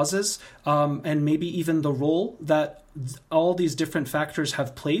the causes, and maybe even the role that all these different factors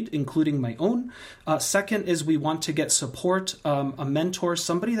have played, including my own. Second is we want to get support, a mentor,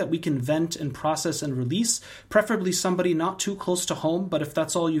 somebody that we can vent and process and release, preferably somebody not too close to home. But if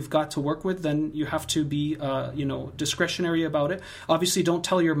that's all you've got to work with, then you have to be, discretionary about it. Obviously, don't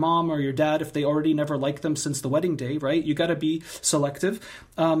tell your mom or your dad if they already never liked them since the wedding day, right? You got to be selective.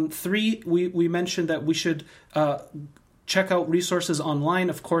 Three, we mentioned that we should check out resources online.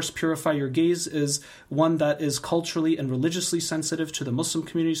 Of course, Purify Your Gaze is one that is culturally and religiously sensitive to the Muslim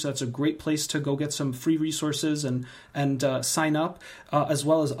community, so that's a great place to go get some free resources and sign up, as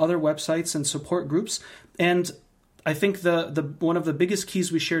well as other websites and support groups. And I think the one of the biggest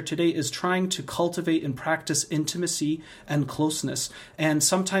keys we share today is trying to cultivate and practice intimacy and closeness. And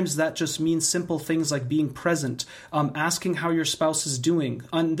sometimes that just means simple things like being present, asking how your spouse is doing.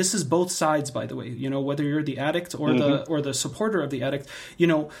 And this is both sides, by the way, whether you're the addict or the supporter of the addict,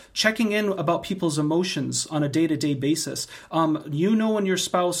 checking in about people's emotions on a day-to-day basis. When your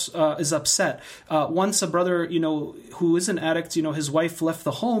spouse is upset. Once a brother, who is an addict, his wife left the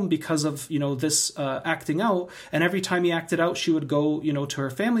home because of, this acting out, and every time he acted out, she would go, to her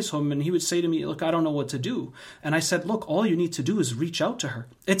family's home, and he would say to me, look, I don't know what to do. And I said, look, all you need to do is reach out to her.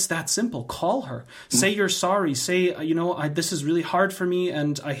 It's that simple. Call her. Say you're sorry. Say, this is really hard for me,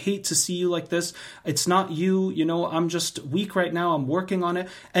 and I hate to see you like this. It's not you. I'm just weak right now. I'm working on it.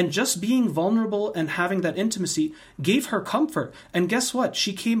 And just being vulnerable and having that intimacy gave her comfort. And guess what?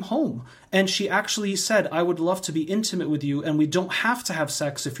 She came home. And she actually said, I would love to be intimate with you, and we don't have to have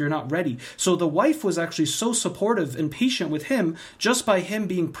sex if you're not ready. So the wife was actually so supportive and patient with him just by him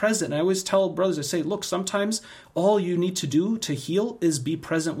being present. And I always tell brothers, I say, look, sometimes all you need to do to heal is be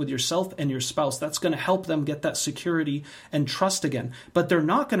present with yourself and your spouse. That's going to help them get that security and trust again. But they're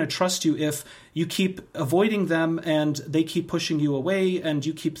not going to trust you if you keep avoiding them and they keep pushing you away, and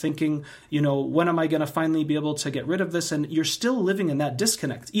you keep thinking, when am I going to finally be able to get rid of this? And you're still living in that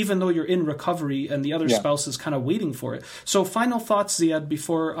disconnect, even though you're in recovery and the other spouse is kind of waiting for it. So final thoughts, Ziad,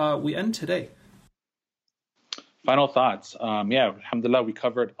 before we end today. Final thoughts. Alhamdulillah, we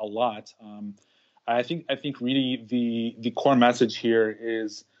covered a lot. I think really the core message here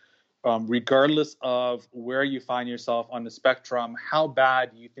is, regardless of where you find yourself on the spectrum, how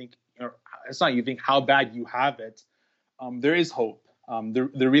bad you think, or it's not you think, how bad you have it, there is hope. There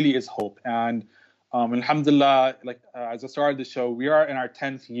really is hope. And alhamdulillah, as I started the show, we are in our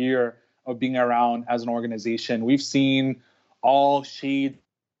 10th year of being around as an organization. We've seen all shades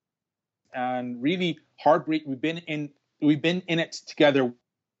and really heartbreak. We've been in it together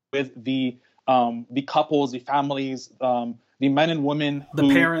with the couples, the families, the men and women, the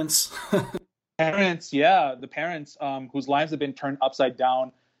parents, the parents whose lives have been turned upside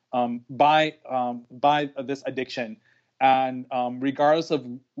down by this addiction. And regardless of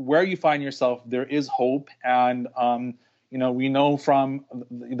where you find yourself, there is hope. And we know from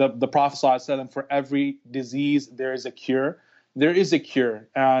the Prophet ﷺ, for every disease there is a cure. There is a cure,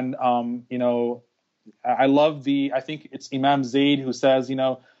 and I love I think it's Imam Zayd who says,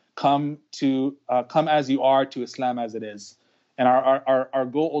 come as you are to Islam as it is. And our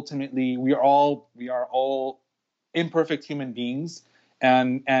goal ultimately, we are all imperfect human beings,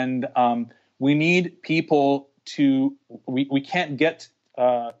 and we need people to, we can't get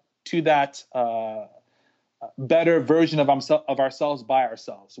to that better version of ourselves by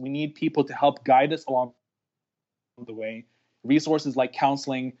ourselves. We need people to help guide us along the way. Resources like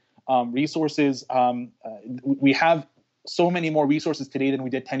counseling, resources. We have so many more resources today than we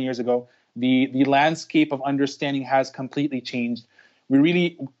did 10 years ago. The landscape of understanding has completely changed.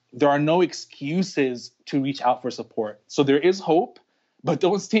 There are no excuses to reach out for support. So there is hope, but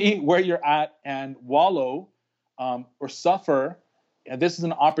don't stay where you're at and wallow or suffer. And this is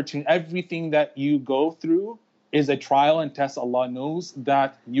an opportunity. Everything that you go through is a trial and test Allah knows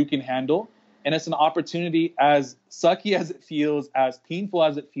that you can handle. And it's an opportunity, as sucky as it feels, as painful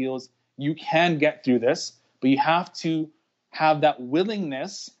as it feels, you can get through this, but you have to have that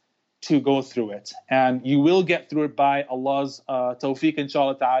willingness to go through it. And you will get through it by Allah's tawfiq,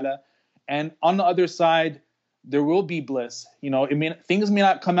 inshallah ta'ala. And on the other side, there will be bliss. Things may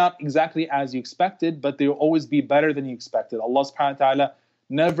not come out exactly as you expected, but they will always be better than you expected. Allah subhanahu wa ta'ala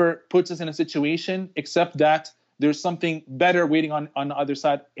never puts us in a situation except that there's something better waiting on the other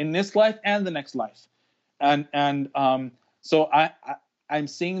side in this life and the next life. And so I'm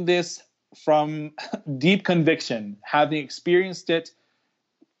saying this from deep conviction, having experienced it,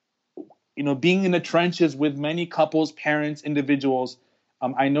 being in the trenches with many couples, parents, individuals.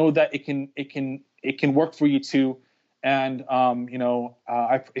 I know that it can work for you too. And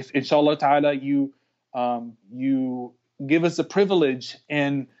if inshallah ta'ala you give us a privilege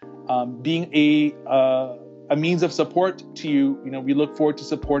in being a means of support to you, we look forward to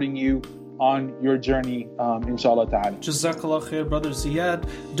supporting you on your journey, inshallah ta'ala. Jazakallah khair, Brother Ziad.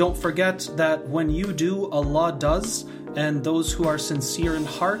 Don't forget that when you do, Allah does, and those who are sincere in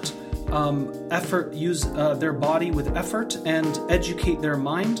heart, use their body with effort and educate their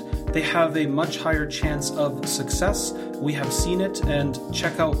mind, they have a much higher chance of success. We have seen it, and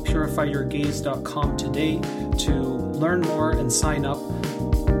check out purifyyourgaze.com today to learn more and sign up.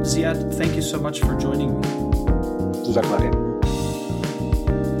 Ziad, thank you so much for joining me. Jazakallah khair.